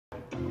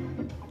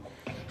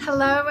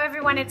Hello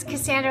everyone, it's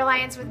Cassandra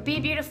Lyons with Be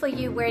Beautiful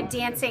You, where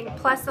dancing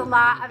plus the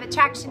law of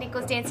attraction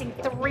equals dancing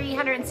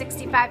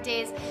 365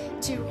 days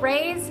to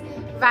raise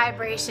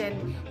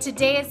vibration.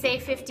 Today is day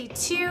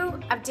 52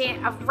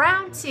 of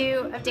round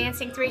 2 of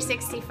Dancing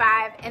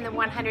 365 in the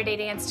 100-day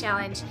dance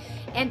challenge.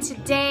 And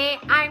today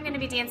I'm going to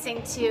be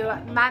dancing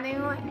to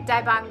Manu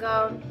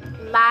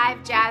Dibango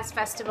Live Jazz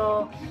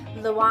Festival,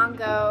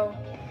 Luango,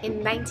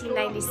 in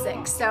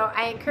 1996. So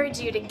I encourage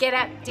you to get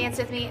up, dance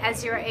with me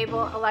as you're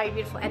able, allow your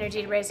beautiful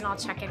energy to raise, and I'll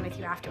check in with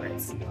you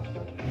afterwards.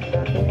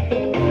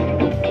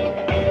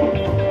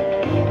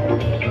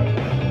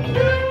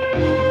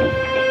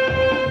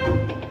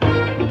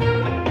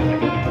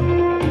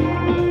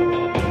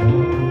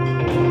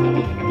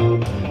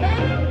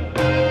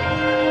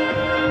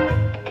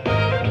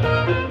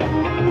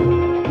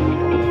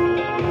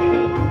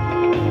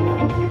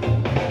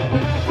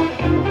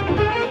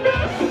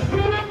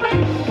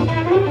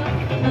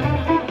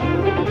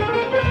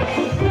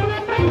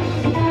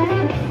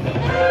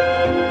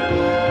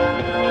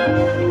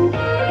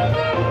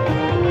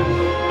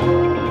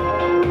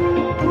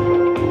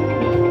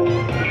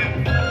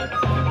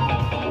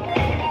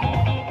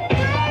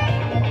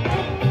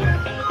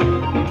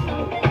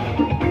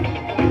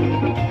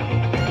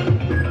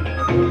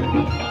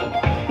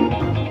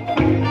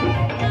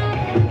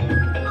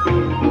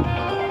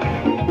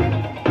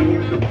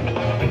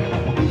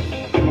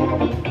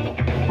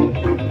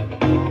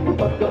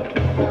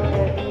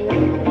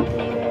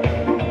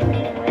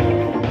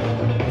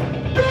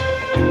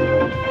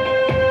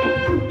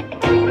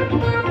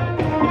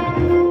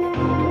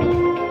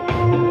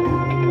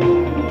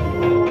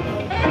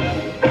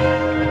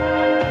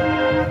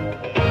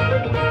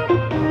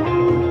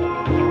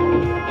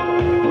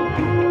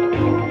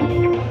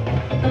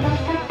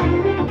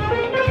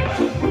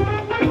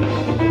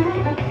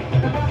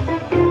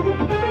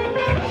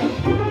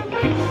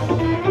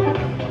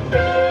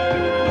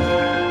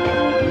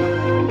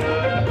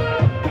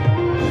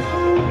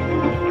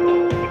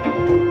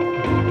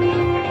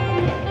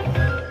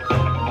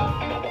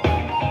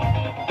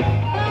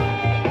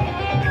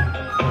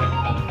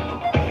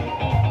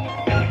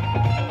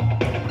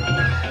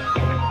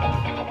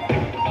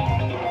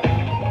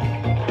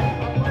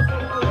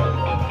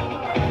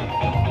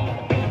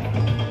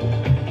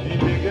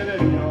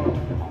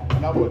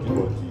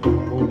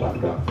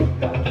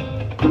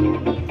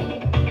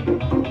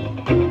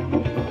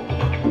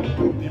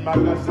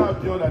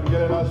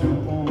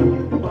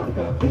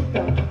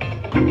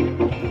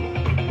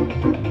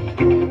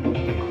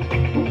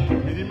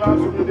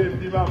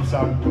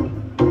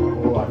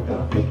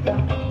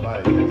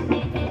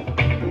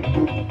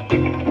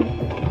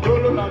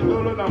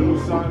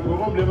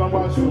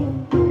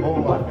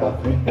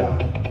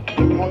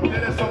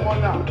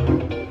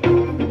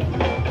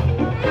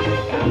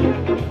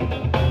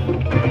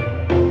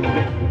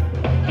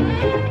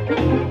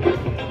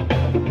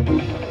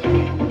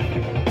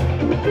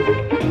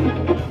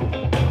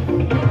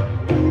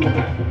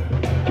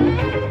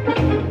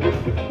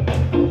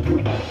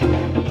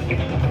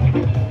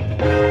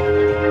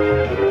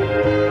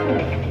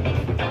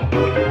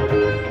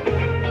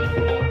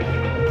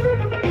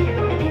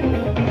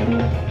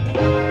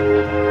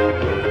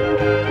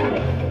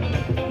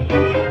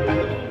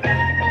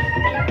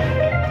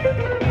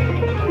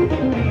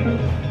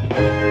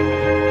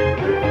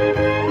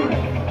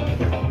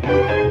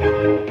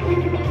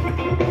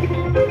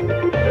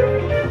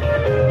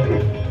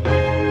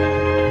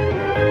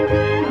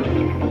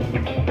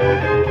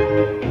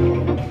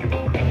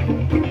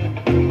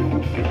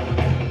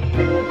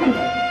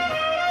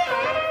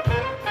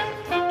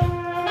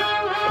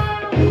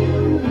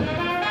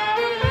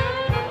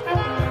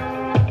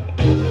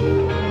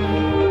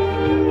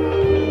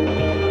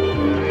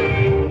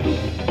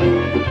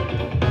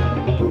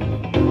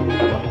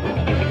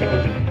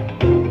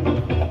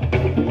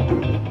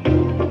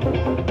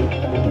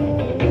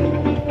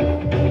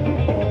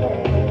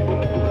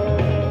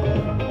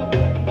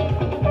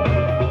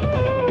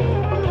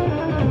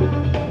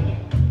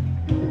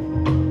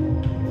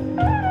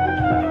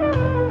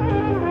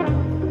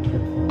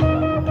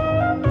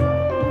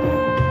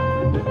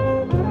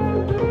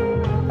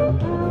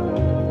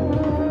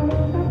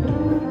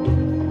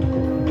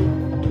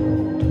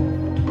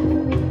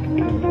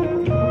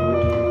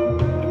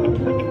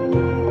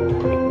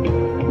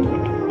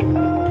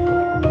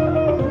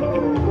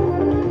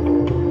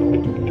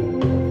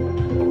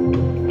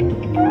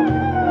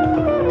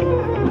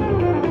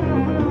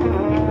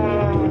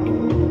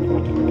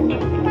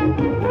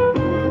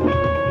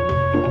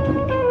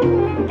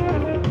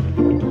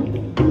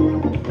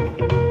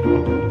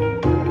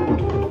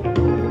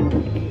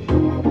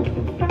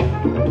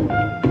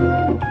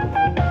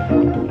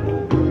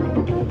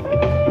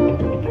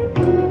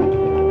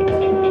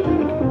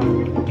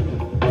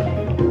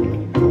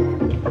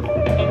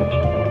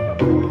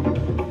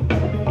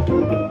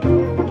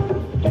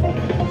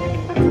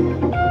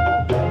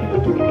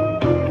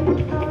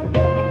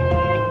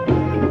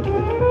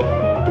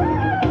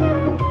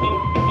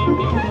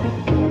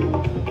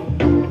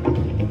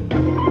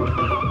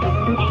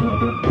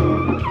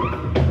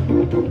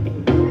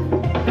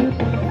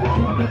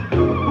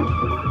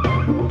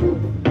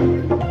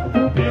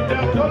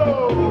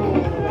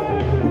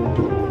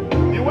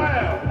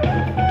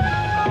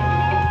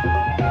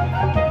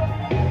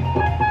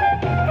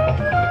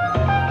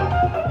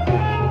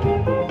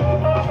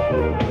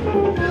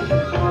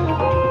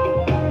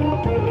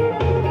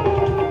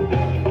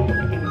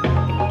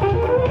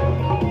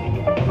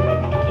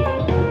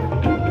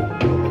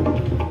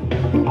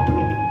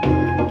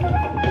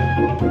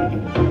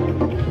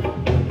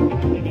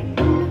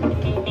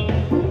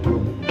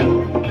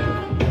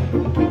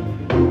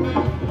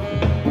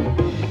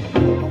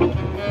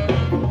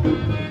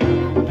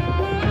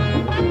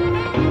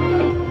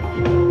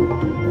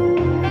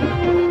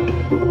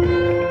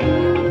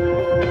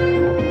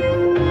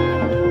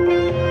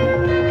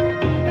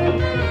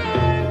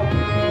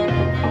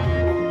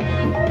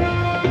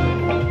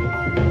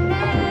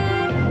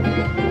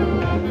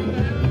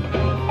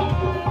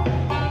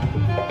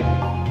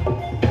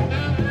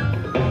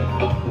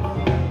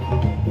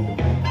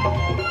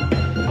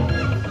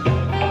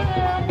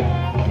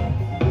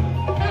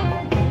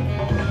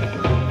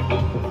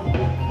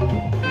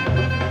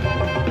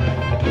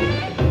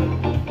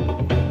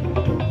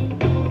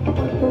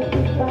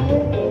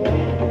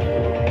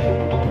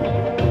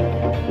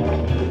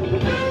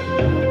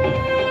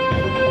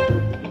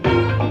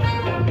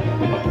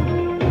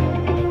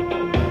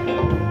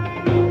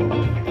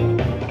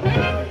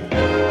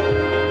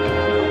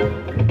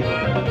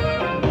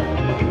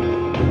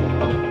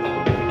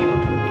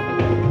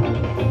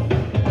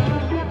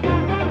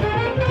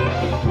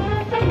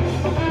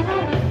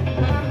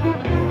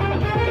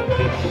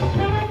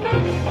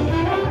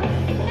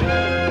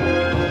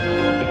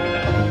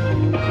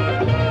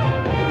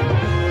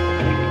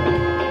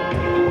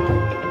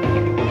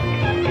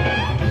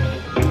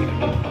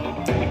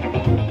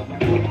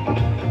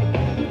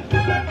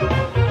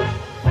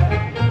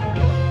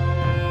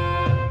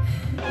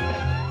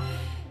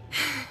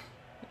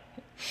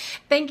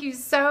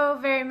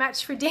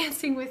 much for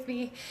dancing with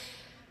me.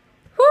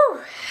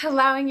 Whew,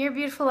 allowing your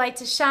beautiful light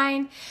to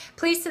shine.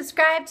 Please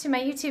subscribe to my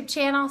YouTube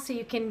channel so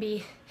you can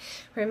be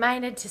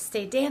reminded to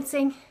stay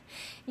dancing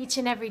each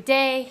and every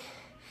day.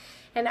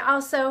 And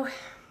also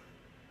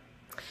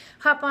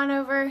hop on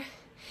over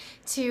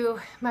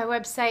to my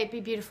website,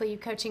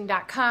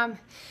 bebeautifulyoucoaching.com.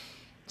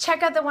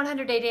 Check out the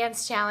 100-Day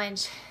Dance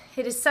Challenge.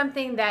 It is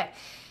something that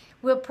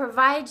will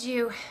provide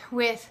you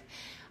with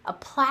a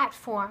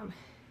platform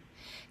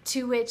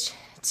to which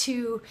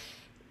to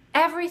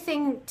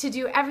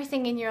do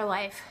everything in your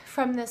life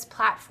from this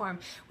platform.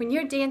 When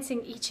you're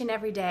dancing each and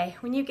every day,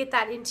 when you get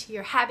that into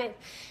your habit,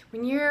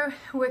 when you're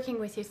working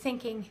with your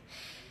thinking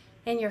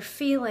and your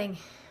feeling,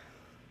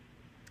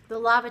 the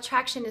law of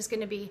attraction is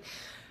going to be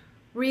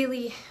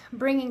really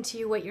bringing to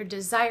you what you're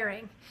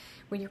desiring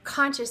when you're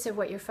conscious of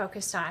what you're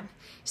focused on.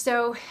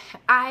 So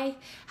I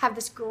have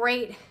this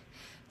great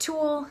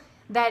tool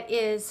that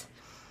is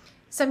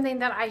something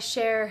that I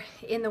share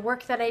in the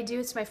work that I do.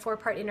 It's my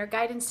 4-part inner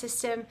guidance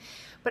system,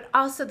 but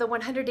also the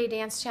 100-Day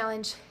Dance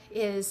Challenge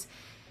is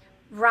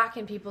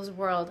rocking people's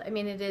world. I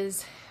mean, it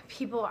is,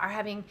 people are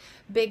having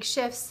big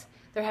shifts,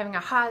 they're having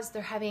ahas,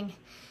 they're having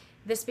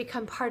this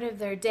become part of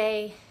their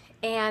day,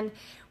 and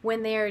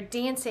when they're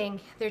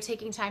dancing, they're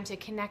taking time to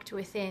connect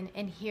within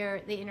and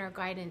hear the inner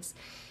guidance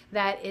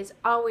that is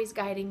always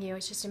guiding you.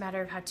 It's just a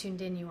matter of how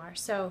tuned in you are.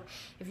 So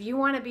if you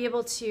want to be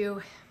able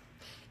to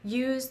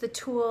use the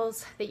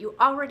tools that you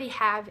already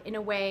have in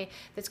a way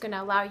that's going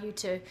to allow you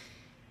to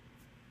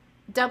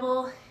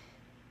double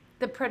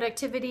the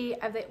productivity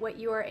of what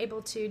you are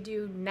able to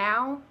do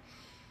now.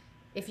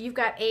 If you've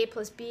got A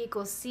plus B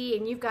equals C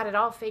and you've got it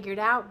all figured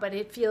out, but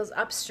it feels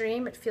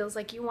upstream, it feels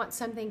like you want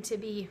something to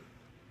be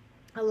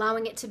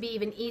allowing it to be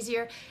even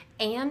easier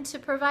and to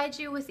provide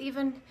you with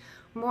even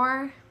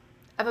more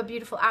of a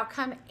beautiful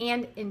outcome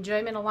and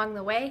enjoyment along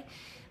the way,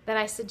 then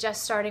I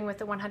suggest starting with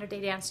the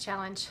 100-Day Dance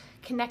Challenge.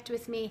 Connect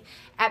with me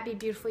at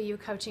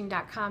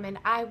bebeautifulyoucoaching.com and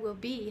I will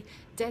be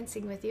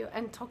dancing with you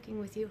and talking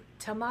with you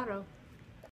tomorrow.